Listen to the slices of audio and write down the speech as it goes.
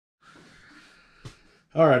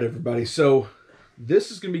All right, everybody. So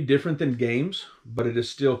this is going to be different than games, but it is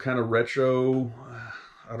still kind of retro.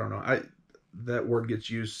 I don't know. That word gets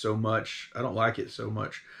used so much. I don't like it so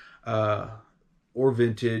much. Uh, or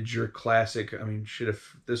vintage or classic. I mean, shit.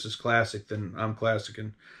 If this is classic, then I'm classic, and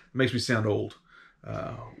it makes me sound old.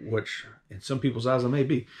 Which in some people's eyes I may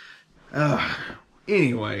be. Uh,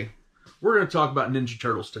 anyway, we're going to talk about Ninja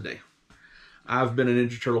Turtles today. I've been a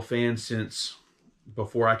Ninja Turtle fan since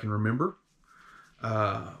before I can remember.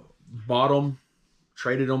 Uh, Bought them,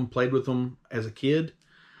 traded them, played with them as a kid,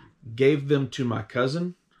 gave them to my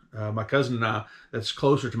cousin. My cousin and I, that's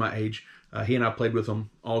closer to my age, he and I played with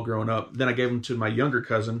them all growing up. Then I gave them to my younger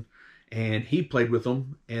cousin, and he played with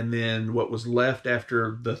them. And then what was left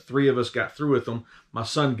after the three of us got through with them, my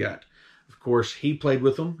son got. Of course, he played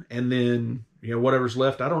with them, and then whatever's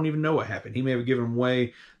left, I don't even know what happened. He may have given them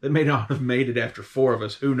away. They may not have made it after four of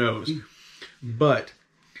us. Who knows? But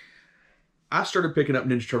I started picking up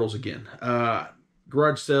Ninja Turtles again.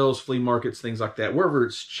 Garage sales, flea markets, things like that, wherever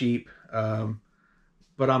it's cheap.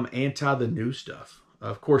 But I'm anti the new stuff.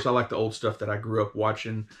 Of course, I like the old stuff that I grew up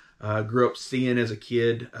watching, grew up seeing as a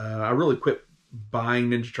kid. I really quit buying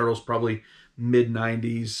Ninja Turtles probably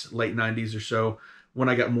mid-90s, late 90s or so, when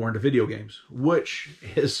I got more into video games, which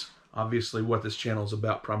is obviously what this channel is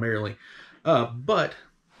about primarily. But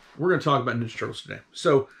we're going to talk about Ninja Turtles today.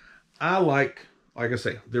 So I like I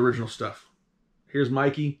say, the original stuff. Here's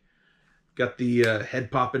Mikey, got the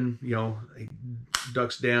head popping, he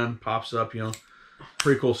ducks down, pops up,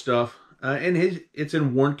 pretty cool stuff. And it's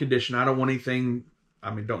in worn condition. I don't want anything,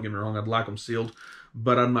 I mean, don't get me wrong, I'd like them sealed,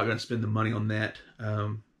 but I'm not going to spend the money on that.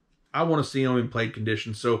 I want to see them in played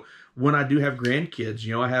condition. So when I do have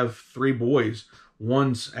grandkids, I have three boys.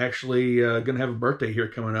 One's actually going to have a birthday here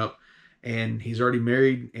coming up, and he's already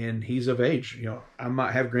married and he's of age. I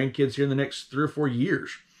might have grandkids here in the next 3 or 4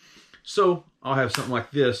 years. So I'll have something like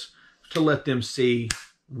this to let them see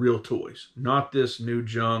real toys, not this new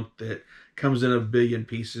junk that comes in a billion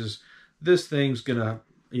pieces. This thing's gonna,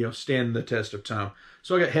 stand the test of time.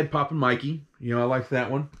 So I got Head Poppin' Mikey. I like that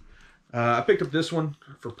one. I picked up this one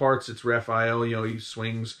for parts. It's Raphael. He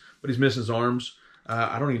swings, but he's missing his arms.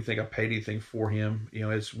 I don't even think I paid anything for him.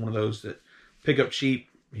 It's one of those that pick up cheap.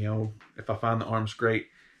 If I find the arms great.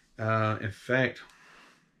 In fact,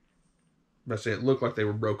 let's say it looked like they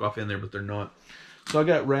were broke off in there, but they're not. So I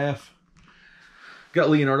got Raph. Got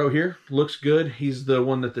Leonardo here. Looks good. He's the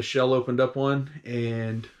one that the shell opened up on,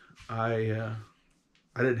 and I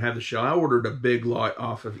didn't have the shell. I ordered a big lot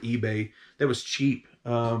off of eBay that was cheap.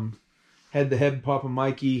 Had the Head Poppin'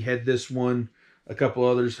 Mikey, had this one, a couple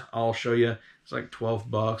others. I'll show you. It's like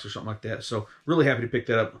 $12 or something like that. So really happy to pick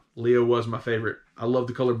that up. Leo was my favorite. I love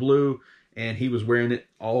the color blue, and he was wearing it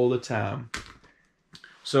all the time.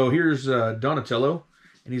 So here's Donatello,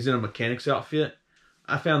 and he's in a mechanic's outfit.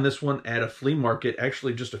 I found this one at a flea market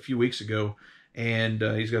actually just a few weeks ago, and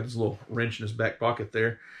he's got this little wrench in his back pocket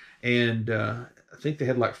there. And I think they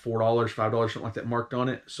had like $4, $5, something like that marked on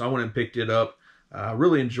it. So I went and picked it up. I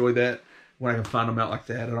really enjoy that when I can find them out like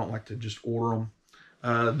that. I don't like to just order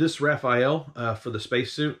them. This Raphael for the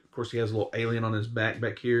spacesuit. Of course, he has a little alien on his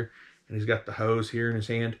back here, and he's got the hose here in his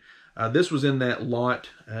hand. This was in that lot.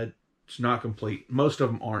 It's not complete. Most of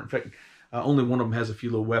them aren't. In fact, only one of them has a few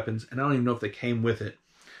little weapons, and I don't even know if they came with it.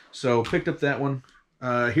 So picked up that one.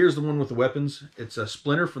 Here's the one with the weapons. It's a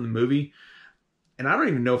Splinter from the movie, and I don't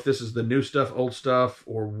even know if this is the new stuff, old stuff,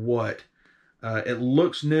 or what. It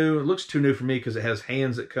looks new. It looks too new for me because it has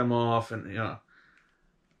hands that come off, and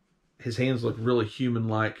his hands look really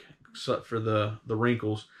human-like, except for the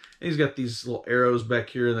wrinkles. And he's got these little arrows back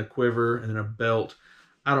here in the quiver, and then a belt.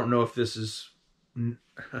 I don't know if this is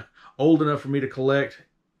old enough for me to collect,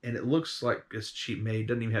 and it looks like it's cheap made.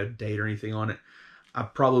 Doesn't even have a date or anything on it. I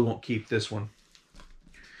probably won't keep this one.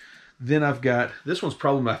 Then I've got, this one's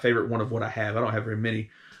probably my favorite one of what I have. I don't have very many.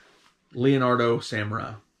 Leonardo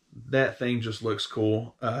Samurai. That thing just looks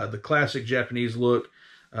cool. The classic Japanese look,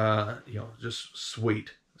 just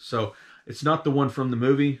sweet. So it's not the one from the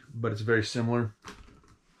movie, but it's very similar.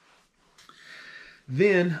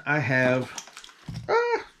 Then I have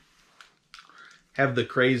the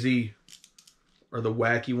crazy or the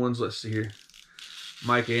wacky ones. Let's see here.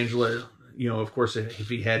 Michelangelo, of course, if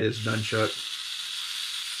he had his nunchuck,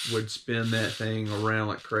 would spin that thing around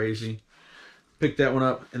like crazy. Picked that one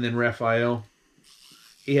up. And then Raphael,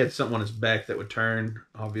 he had something on his back that would turn,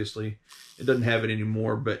 obviously. It doesn't have it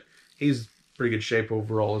anymore, but he's pretty good shape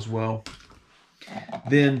overall as well.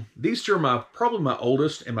 Then these two are probably my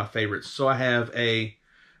oldest and my favorites. So I have if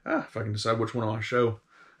I can decide which one I want to show.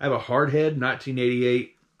 I have a Hardhead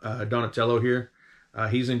 1988 Donatello here.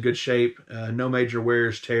 He's in good shape. No major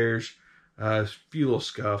wears, tears. A few little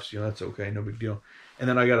scuffs, that's okay, no big deal. And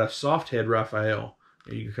then I got a soft head Raphael.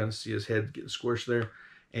 You can kind of see his head getting squished there.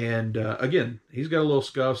 And again, he's got a little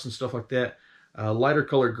scuffs and stuff like that. Lighter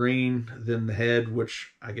color green than the head,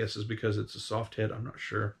 which I guess is because it's a soft head. I'm not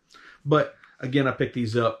sure. But again, I picked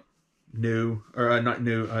these up new, or not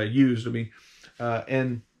new, used, I mean.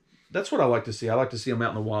 And that's what I like to see. I like to see them out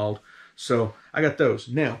in the wild. So I got those.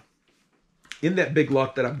 Now, in that big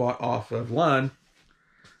lot that I bought off of line,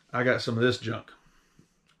 I got some of this junk.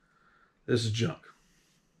 This is junk.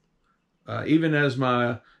 Even as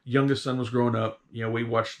my youngest son was growing up, we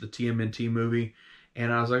watched the TMNT movie,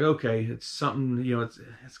 and I was like, okay, it's something,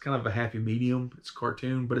 it's kind of a happy medium. It's a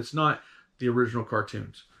cartoon, but it's not the original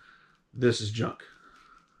cartoons. This is junk.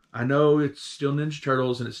 I know it's still Ninja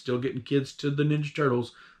Turtles, and it's still getting kids to the Ninja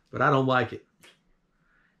Turtles, but I don't like it.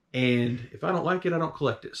 And if I don't like it, I don't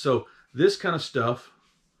collect it. So this kind of stuff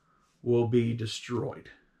will be destroyed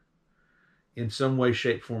in some way,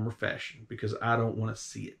 shape, form, or fashion, because I don't want to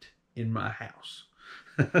see it in my house.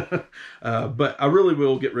 But I really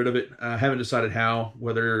will get rid of it. I haven't decided how,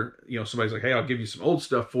 whether, somebody's like, hey, I'll give you some old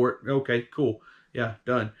stuff for it. Okay, cool. Yeah,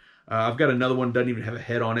 done. I've got another one, doesn't even have a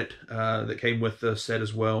head on it, that came with the set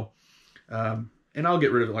as well. And I'll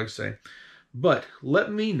get rid of it, like I say. But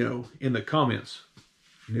let me know in the comments,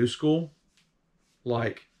 new school,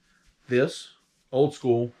 like this, old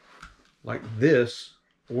school, like this,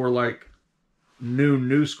 or like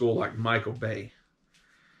new school, like Michael Bay.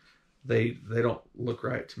 They don't look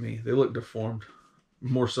right to me. They look deformed,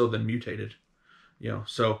 more so than mutated.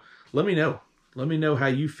 So let me know. Let me know how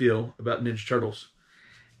you feel about Ninja Turtles.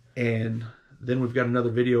 And then we've got another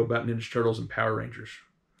video about Ninja Turtles and Power Rangers,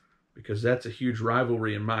 because that's a huge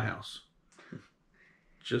rivalry in my house.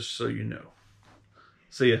 Just so you know.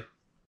 See ya.